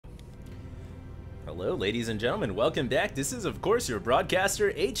Hello ladies and gentlemen, welcome back. This is of course your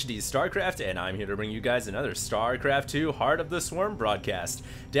broadcaster HD StarCraft, and I'm here to bring you guys another StarCraft 2 Heart of the Swarm broadcast.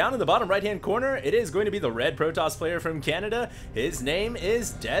 Down in the bottom right hand corner, it is going to be the red Protoss player from Canada. His name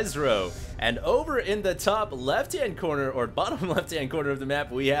is Desrow. And over in the top left hand corner, or bottom left hand corner of the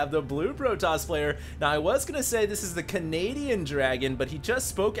map, we have the blue Protoss player. Now I was going to say this is the Canadian Dragon, but he just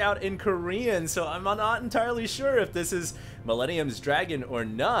spoke out in Korean, so I'm not entirely sure if this is Millennium's Dragon or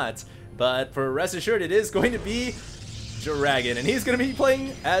not. But for rest assured, it is going to be Dragon, and he's going to be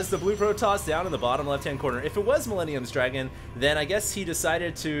playing as the blue Protoss down in the bottom left-hand corner. If it was Millennium's Dragon, then I guess he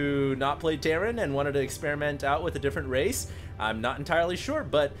decided to not play Terran and wanted to experiment out with a different race. I'm not entirely sure,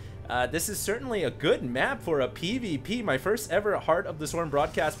 but this is certainly a good map for a PvP, my first ever Heart of the Swarm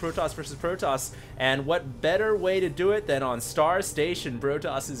broadcast, Protoss versus Protoss, and what better way to do it than on Star Station,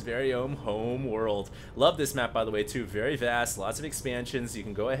 Protoss's very own home world. Love this map, by the way, too. Very vast, lots of expansions. You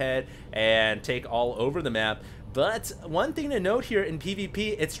can go ahead and take all over the map. But one thing to note here in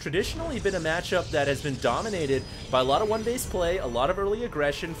PvP, it's traditionally been a matchup that has been dominated by a lot of one-base play, a lot of early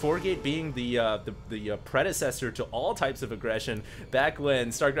aggression, 4-gate being the predecessor to all types of aggression back when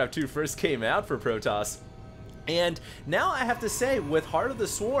StarCraft 2 first came out for Protoss. And now I have to say, with Heart of the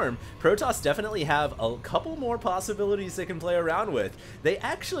Swarm, Protoss definitely have a couple more possibilities they can play around with. They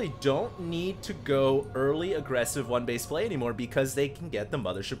actually don't need to go early aggressive one-base play anymore because they can get the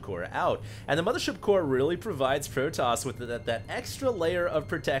Mothership Core out. And the Mothership Core really provides Protoss with that extra layer of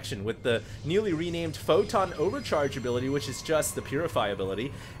protection with the newly renamed Photon Overcharge ability, which is just the Purify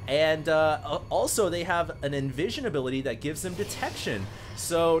ability. And also they have an Envision ability that gives them detection.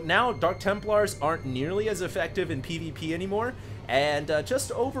 So now Dark Templars aren't nearly as effective in PvP anymore, and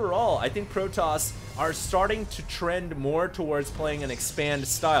just overall, I think Protoss are starting to trend more towards playing an expand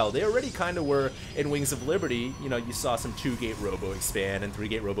style. They already kind of were in Wings of Liberty. You know, you saw some 2-gate robo expand and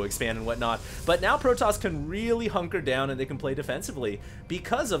 3-gate robo expand and whatnot, but now Protoss can really hunker down and they can play defensively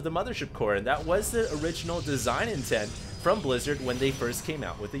because of the Mothership Core, and that was the original design intent from Blizzard when they first came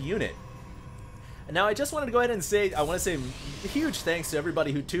out with the unit. Now, I just wanted to go ahead and say, I want to say huge thanks to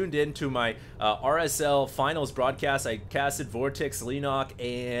everybody who tuned in to my RSL Finals broadcast. I casted Vortex, Lenok,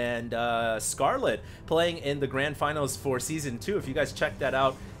 and Scarlet playing in the Grand Finals for Season 2. If you guys checked that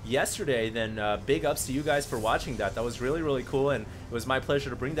out yesterday, then big ups to you guys for watching that. That was really, really cool, and it was my pleasure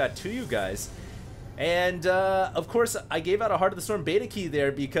to bring that to you guys. And, of course, I gave out a Heart of the Storm beta key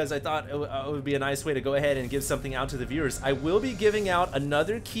there because I thought it would be a nice way to go ahead and give something out to the viewers. I will be giving out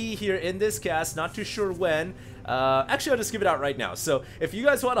another key here in this cast, not too sure when. Actually, I'll just give it out right now. So, if you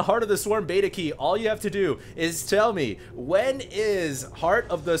guys want a Heart of the Swarm beta key, all you have to do is tell me, when is Heart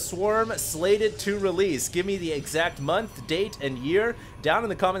of the Swarm slated to release? Give me the exact month, date, and year down in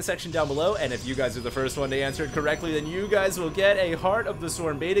the comment section down below, and if you guys are the first one to answer it correctly, then you guys will get a Heart of the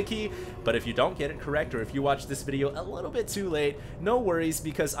Swarm beta key. But if you don't get it correct, or if you watch this video a little bit too late, no worries,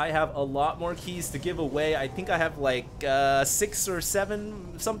 because I have a lot more keys to give away. I think I have like 6 or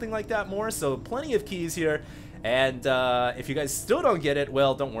 7, something like that more, so plenty of keys here. And if you guys still don't get it,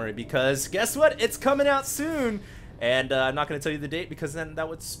 well, don't worry, because guess what? It's coming out soon! And I'm not going to tell you the date because then that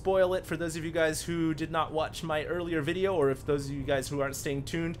would spoil it for those of you guys who did not watch my earlier video, or if those of you guys who aren't staying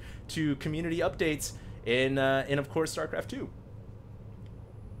tuned to community updates in of course, StarCraft 2.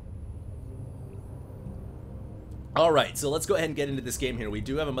 Alright, so let's go ahead and get into this game here. We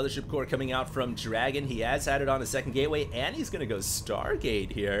do have a Mothership Core coming out from Dragon. He has had it on a second gateway, and he's going to go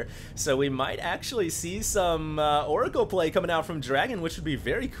Stargate here. So we might actually see some Oracle play coming out from Dragon, which would be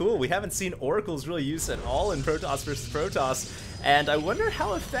very cool. We haven't seen Oracles really used at all in Protoss versus Protoss, and I wonder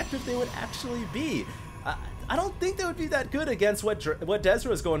how effective they would actually be. I don't think they would be that good against what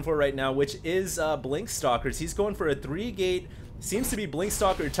Desrow is going for right now, which is Blink Stalkers. He's going for a 3-gate, seems to be Blink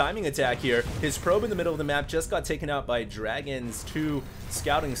Stalker timing attack here. His probe in the middle of the map just got taken out by Dragon's 2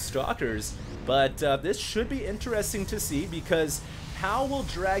 scouting stalkers, but this should be interesting to see, because how will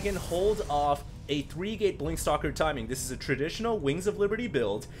Dragon hold off a 3-gate Blink Stalker timing? This is a traditional Wings of Liberty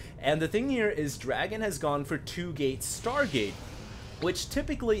build, and the thing here is Dragon has gone for 2-gate Stargate, which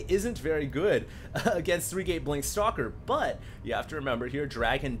typically isn't very good against 3-gate Blink Stalker, but you have to remember here,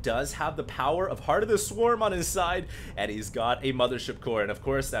 Dragon does have the power of Heart of the Swarm on his side, and he's got a Mothership Core, and of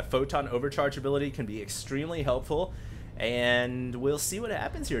course that Photon Overcharge ability can be extremely helpful. And we'll see what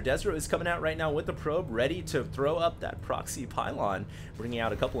happens here. Desrow is coming out right now with the probe, ready to throw up that proxy pylon, bringing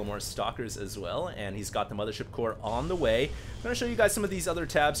out a couple of more stalkers as well, and he's got the Mothership Core on the way. I'm going to show you guys some of these other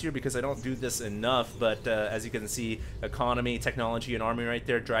tabs here because I don't do this enough, but as you can see, economy, technology, and army right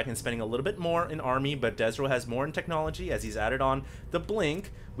there. Dragon's spending a little bit more in army, but Desrow has more in technology as he's added on the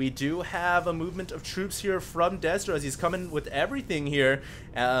blink. We do have a movement of troops here from Desrow as he's coming with everything here.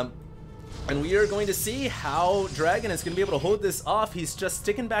 And we are going to see how Dragon is going to be able to hold this off. He's just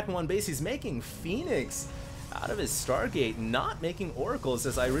sticking back in one base. He's making Phoenix out of his Stargate, not making Oracles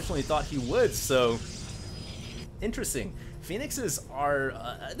as I originally thought he would. So, interesting. Phoenixes are,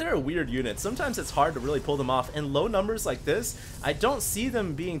 they're a weird unit. Sometimes it's hard to really pull them off. In low numbers like this, I don't see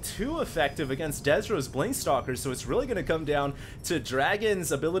them being too effective against Desrow's Blink Stalkers, so it's really going to come down to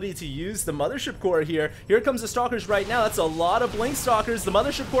Dragon's ability to use the Mothership Core here. Here comes the Stalkers right now. That's a lot of Blink Stalkers. The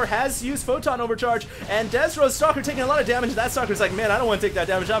Mothership Core has used Photon Overcharge, and Desrow's Stalker taking a lot of damage. That Stalker's like, man, I don't want to take that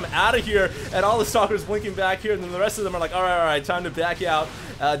damage. I'm out of here. And all the Stalkers blinking back here, and then the rest of them are like, all right, time to back out.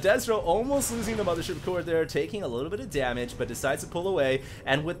 Desrow almost losing the Mothership Core there, taking a little bit of damage, but decides to pull away.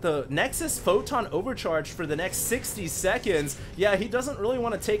 And with the Nexus Photon Overcharge for the next 60 seconds, yeah, he doesn't really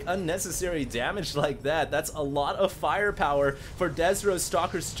want to take unnecessary damage like that. That's a lot of firepower for Desrow's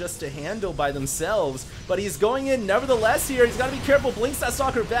Stalkers just to handle by themselves. But he's going in nevertheless here. He's got to be careful, blinks that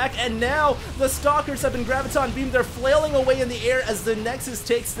Stalker back, and now the Stalkers have been Graviton beamed. They're flailing away in the air as the Nexus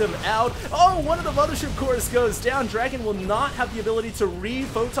takes them out. Oh, one of the Mothership Cores goes down. Dragon will not have the ability to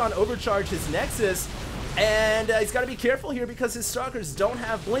Photon Overcharge his Nexus, and he's got to be careful here because his Stalkers don't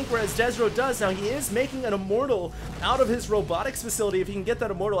have Blink, whereas Desrow does. Now, he is making an Immortal out of his Robotics facility. If he can get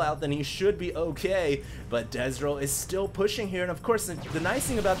that Immortal out, then he should be okay, but Desrow is still pushing here, and of course, the nice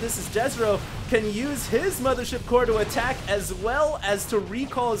thing about this is Desrow can use his Mothership Core to attack as well as to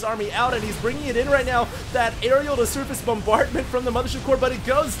recall his army out, and he's bringing it in right now, that aerial to surface bombardment from the Mothership Core, but it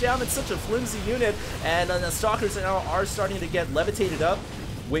goes down. It's such a flimsy unit, and the Stalkers now are starting to get levitated up.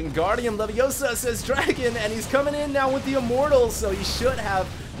 Wingardium Leviosa, says Dragon, and he's coming in now with the Immortals, so he should have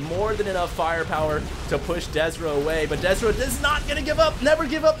more than enough firepower to push Desrow away. But Desrow is not going to give up,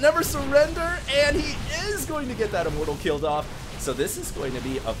 never surrender, and he is going to get that Immortal killed off. So this is going to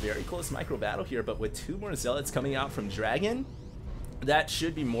be a very close micro battle here, but with 2 more Zealots coming out from Dragon, that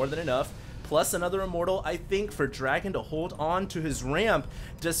should be more than enough. Plus another Immortal, I think, for Dragon to hold on to his ramp,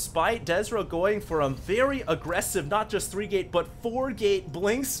 despite Desrow going for a very aggressive, not just 3-gate, but 4-gate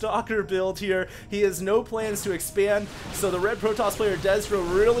Blink Stalker build here. He has no plans to expand, so the Red Protoss player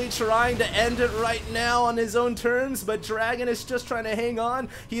Desrow really trying to end it right now on his own terms, but Dragon is just trying to hang on.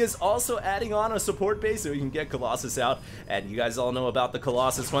 He is also adding on a support base so he can get Colossus out, and you guys all know about the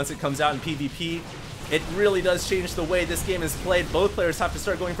Colossus. Once it comes out in PvP, it really does change the way this game is played. Both players have to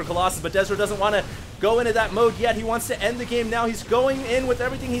start going for Colossus, but Desrow doesn't want to go into that mode yet. He wants to end the game now. He's going in with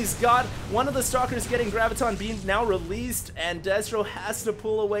everything he's got. One of the Stalkers getting Graviton Beam now released, and Desrow has to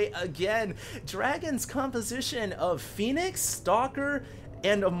pull away again. Dragon's composition of Phoenix, Stalker,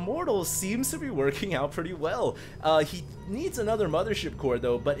 and Immortal seems to be working out pretty well. He needs another Mothership Core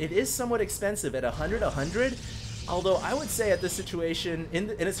though, but it is somewhat expensive at 100. Although I would say at this situation, in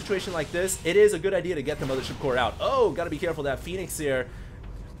a situation like this, it is a good idea to get the Mothership Core out. Oh, gotta be careful, that Phoenix here,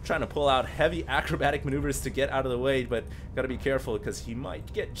 trying to pull out heavy acrobatic maneuvers to get out of the way, but gotta be careful because he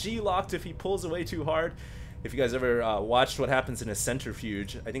might get G-locked if he pulls away too hard. If you guys ever watched what happens in a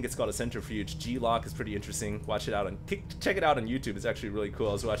centrifuge, I think it's called a centrifuge, G-lock is pretty interesting. Watch it out on, check it out on YouTube, it's actually really cool.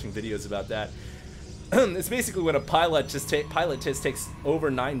 I was watching videos about that. It's basically when a pilot just takes over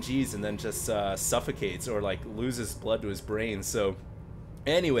 9 Gs and then just suffocates or like loses blood to his brain. So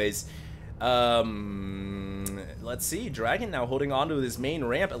anyways, let's see, Dragon now holding on to his main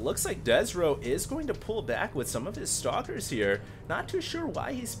ramp. It looks like Desrow is going to pull back with some of his Stalkers here. Not too sure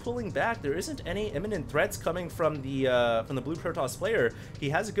why he's pulling back. There isn't any imminent threats coming from the Blue Protoss player. He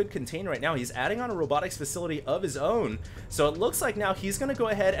has a good contain right now. He's adding on a robotics facility of his own. So it looks like now he's going to go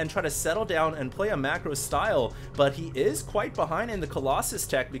ahead and try to settle down and play a macro style, but he is quite behind in the Colossus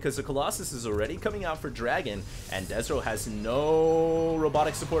tech because the Colossus is already coming out for Dragon, and Desrow has no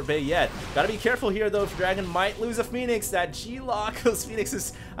robotic support bay yet. Gotta be careful here though, if Dragon might lose a Phoenix. That G-lock, those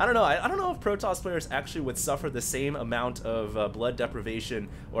Phoenixes, I don't know if Protoss players actually would suffer the same amount of blood deprivation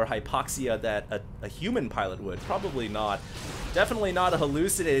or hypoxia that a human pilot would. Probably not. Definitely not a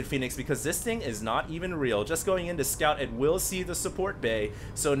hallucinated Phoenix because this thing is not even real. Just going in to scout, it will see the support bay.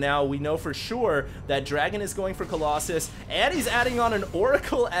 So now we know for sure that Dragon is going for Colossus, and he's adding on an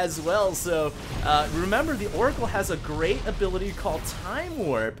Oracle as well. So remember, the Oracle has a great ability called Time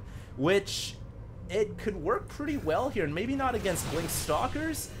Warp, which it could work pretty well here, and maybe not against Blink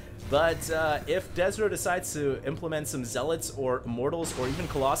Stalkers, but if Desrow decides to implement some Zealots or Immortals or even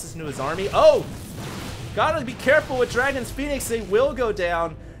Colossus into his army, oh! Gotta be careful with Dragon's Phoenix, they will go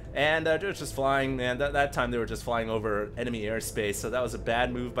down, and they're just flying, man, that time they were just flying over enemy airspace, so that was a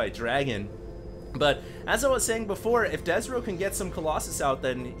bad move by Dragon. But as I was saying before, if Desrow can get some Colossus out,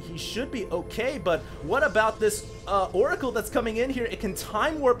 then he should be okay. But what about this Oracle that's coming in here? It can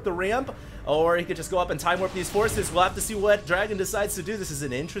time warp the ramp. or he could just go up and time warp these forces. We'll have to see what Dragon decides to do. This is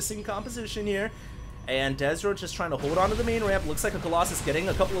an interesting composition here. And Desrow just trying to hold on to the main ramp. Looks like a Colossus getting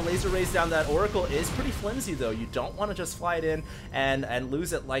a couple of laser rays down. That Oracle is pretty flimsy though. You don't want to just fly it in and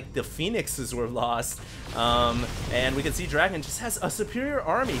lose it like the Phoenixes were lost. And we can see Dragon just has a superior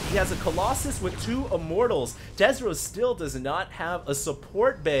army. He has a Colossus with 2 Immortals. Desrow still does not have a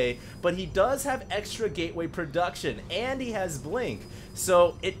support bay, but he does have extra gateway production, and he has Blink.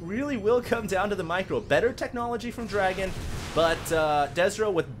 So it really will come down to the micro. Better technology from Dragon, but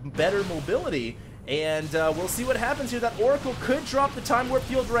Desrow with better mobility. And we'll see what happens here. That Oracle could drop the Time Warp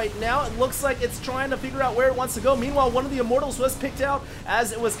field right now. It looks like it's trying to figure out where it wants to go. Meanwhile, one of the Immortals was picked out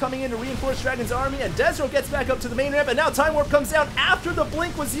as it was coming in to reinforce Dragon's army, and Desrow gets back up to the main ramp, and now Time Warp comes down after the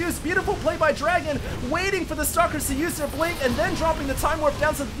Blink was used. Beautiful play by Dragon, waiting for the Stalkers to use their Blink, and then dropping the Time Warp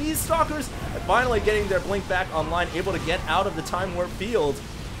down, so these Stalkers finally getting their Blink back online, able to get out of the Time Warp field.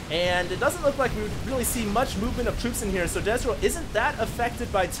 And it doesn't look like we would really see much movement of troops in here, so Desrow isn't that affected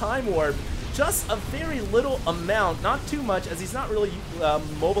by Time Warp. Just a very little amount, not too much, as he's not really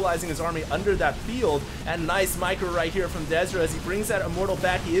mobilizing his army under that field. And nice micro right here from Desrow as he brings that Immortal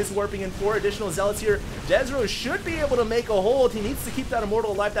back. He is warping in 4 additional Zealots here. Desrow should be able to make a hold. He needs to keep that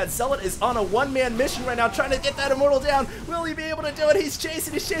Immortal alive. That Zealot is on a one-man mission right now, trying to get that Immortal down. Will he be able to do it? He's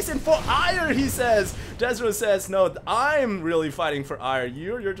chasing for ire, he says. Desrow says, no, I'm really fighting for ire.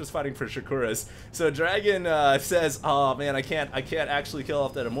 You're just fighting for Shakuras. So Dragon says, oh man, I can't actually kill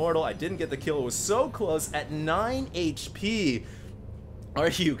off that Immortal. I didn't get the kill. It was so close at 9 HP. Are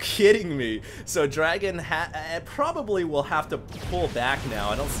you kidding me? So Dragon probably will have to pull back now.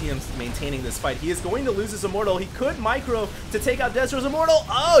 I don't see him maintaining this fight. He is going to lose his Immortal. He could micro to take out Desrow's Immortal.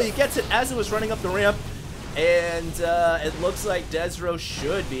 Oh, he gets it as it was running up the ramp. And it looks like Desrow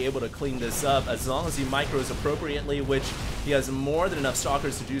should be able to clean this up as long as he micros appropriately, which he has more than enough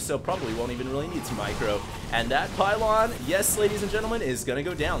Stalkers to do so. Probably won't even really need to micro. And that pylon, yes, ladies and gentlemen, is going to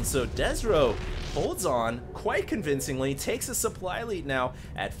go down. So Desrow holds on quite convincingly, takes a supply lead now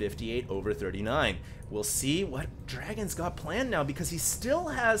at 58 over 39. We'll see what Dragon's got planned now, because he still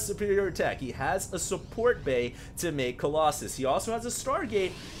has superior attack. He has a support bay to make Colossus. He also has a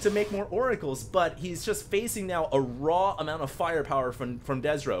Stargate to make more Oracles, but he's just facing now a raw amount of firepower from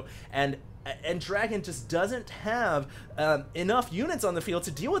Desrow. And Dragon just doesn't have enough units on the field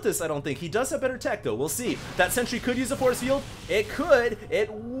to deal with this, I don't think. He does have better tech, though. We'll see. That Sentry could use a force field. It could.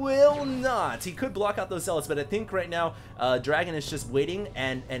 It will not. He could block out those Zealots, but I think right now Dragon is just waiting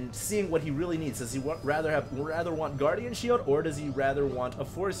and seeing what he really needs. Does he rather want Guardian Shield, or does he rather want a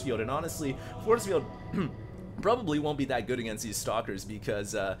force field? And honestly, force field probably won't be that good against these Stalkers,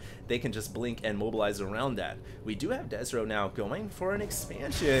 because they can just blink and mobilize around that. We do have Desrow now going for an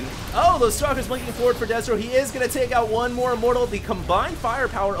expansion. Oh, those Stalkers blinking forward for Desrow. He is going to take out one more Immortal. The combined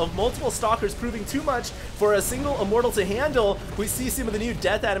firepower of multiple Stalkers proving too much for a single Immortal to handle. We see some of the new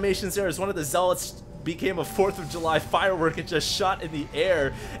death animations there as one of the Zealots became a 4th of July firework and just shot in the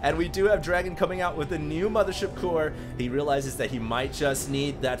air. And we do have Dragon coming out with a new Mothership Core. He realizes that he might just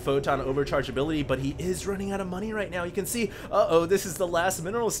need that Photon overcharge ability, but he is running out of money right now. You can see, uh-oh, this is the last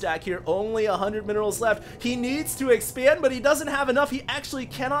mineral stack here. Only 100 minerals left. He needs to expand, but he doesn't have enough. He actually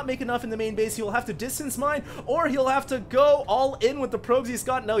cannot make enough in the main base. He'll have to distance mine, or he'll have to go all in with the probes he's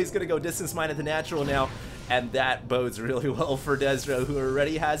got. No, he's going to go distance mine at the natural now. And that bodes really well for Desrow, who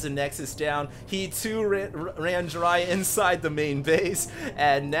already has a Nexus down. He too ran dry inside the main base.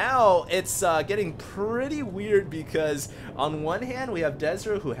 And now it's getting pretty weird, because on one hand we have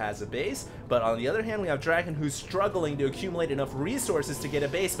Desrow, who has a base, but on the other hand we have Dragon, who's struggling to accumulate enough resources to get a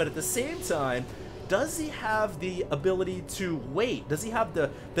base. But at the same time, does he have the ability to wait? Does he have the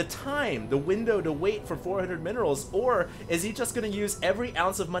time, the window to wait for 400 minerals? Or is he just going to use every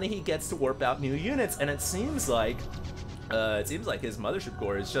ounce of money he gets to warp out new units? And it seems like his Mothership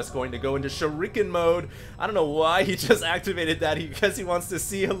Core is just going to go into Shuriken mode. I don't know why he just activated that, because he wants to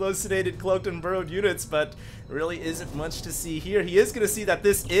see hallucinated cloaked and burrowed units, but really isn't much to see here. He is going to see that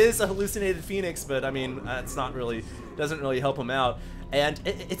this is a hallucinated Phoenix, but I mean, it's not really, doesn't really help him out. And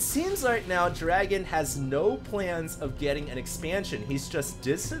it seems right now Dragon has no plans of getting an expansion. He's just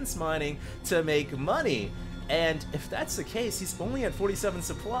distance mining to make money. And if that's the case, he's only at 47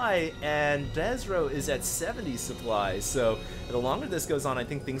 supply, and Desrow is at 70 supply. So the longer this goes on, I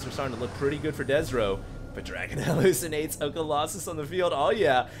think things are starting to look pretty good for Desrow. But Dragon hallucinates a Colossus on the field. Oh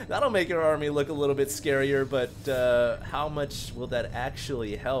yeah, that'll make your army look a little bit scarier, but how much will that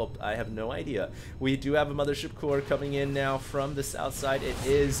actually help? I have no idea. We do have a Mothership Core coming in now from the south side. It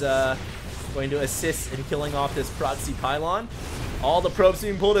is going to assist in killing off this proxy pylon. All the probes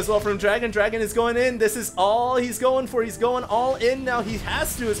being pulled as well from Dragon. Dragon is going in. This is all he's going for. He's going all in now. He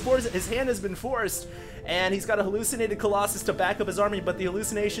has to. His hand has been forced. And he's got a hallucinated Colossus to back up his army, but the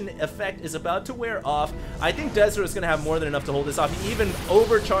hallucination effect is about to wear off. I think Desrow is going to have more than enough to hold this off. He even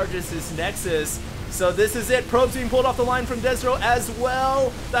overcharges his Nexus. So this is it. Probes being pulled off the line from Desrow as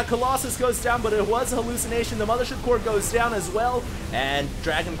well. That Colossus goes down, but it was a hallucination. The Mothership Core goes down as well. And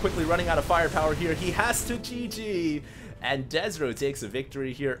Dragon quickly running out of firepower here. He has to GG. And Desrow takes a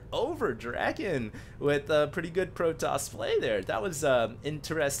victory here over Dragon with a pretty good Protoss play there. That was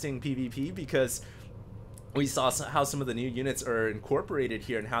interesting PvP because we saw how some of the new units are incorporated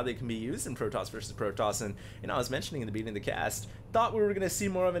here and how they can be used in Protoss versus Protoss. And, you know, I was mentioning in the beginning of the cast, thought we were going to see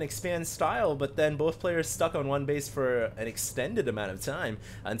more of an expand style, but then both players stuck on one base for an extended amount of time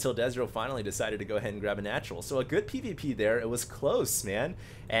until Desrow finally decided to go ahead and grab a natural. So a good PvP there. It was close, man,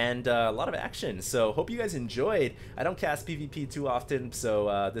 and a lot of action. So hope you guys enjoyed. I don't cast PvP too often,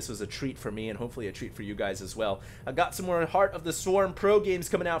 so this was a treat for me and hopefully a treat for you guys as well. I got some more Heart of the Swarm Pro games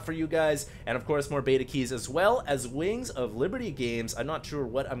coming out for you guys, and of course more beta keys as well as Wings of Liberty games. I'm not sure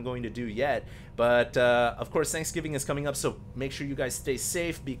what I'm going to do yet, but of course Thanksgiving is coming up, so make sure you guys stay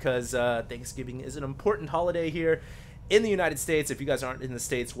safe because Thanksgiving is an important holiday here in the United States. If you guys aren't in the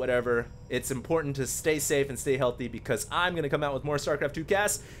States, whatever, it's important to stay safe and stay healthy because I'm going to come out with more StarCraft 2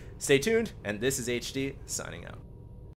 casts. Stay tuned, and this is HD signing out.